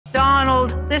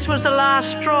This was the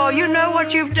last straw. You know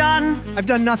what you've done? I've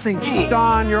done nothing.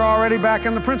 Don, you're already back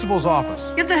in the principal's office.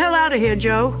 Get the hell out of here,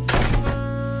 Joe.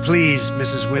 Please,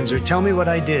 Mrs. Windsor, tell me what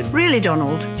I did. Really,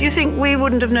 Donald, do you think we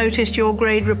wouldn't have noticed your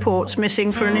grade reports missing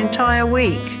for an entire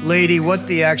week? Lady, what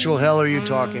the actual hell are you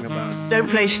talking about? Don't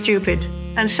play stupid.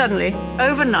 And suddenly,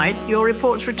 overnight, your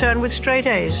reports return with straight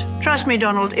A's. Trust me,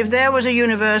 Donald, if there was a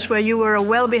universe where you were a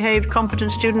well-behaved,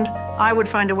 competent student, I would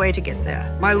find a way to get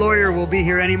there. My lawyer will be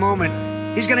here any moment.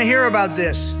 He's gonna hear about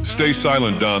this. Stay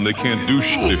silent, Don. They can't do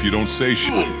shit if you don't say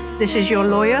shit. This is your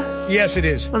lawyer? Yes, it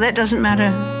is. Well, that doesn't matter.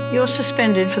 You're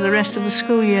suspended for the rest of the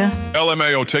school year.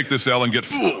 LMAO, take this L and get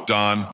Don.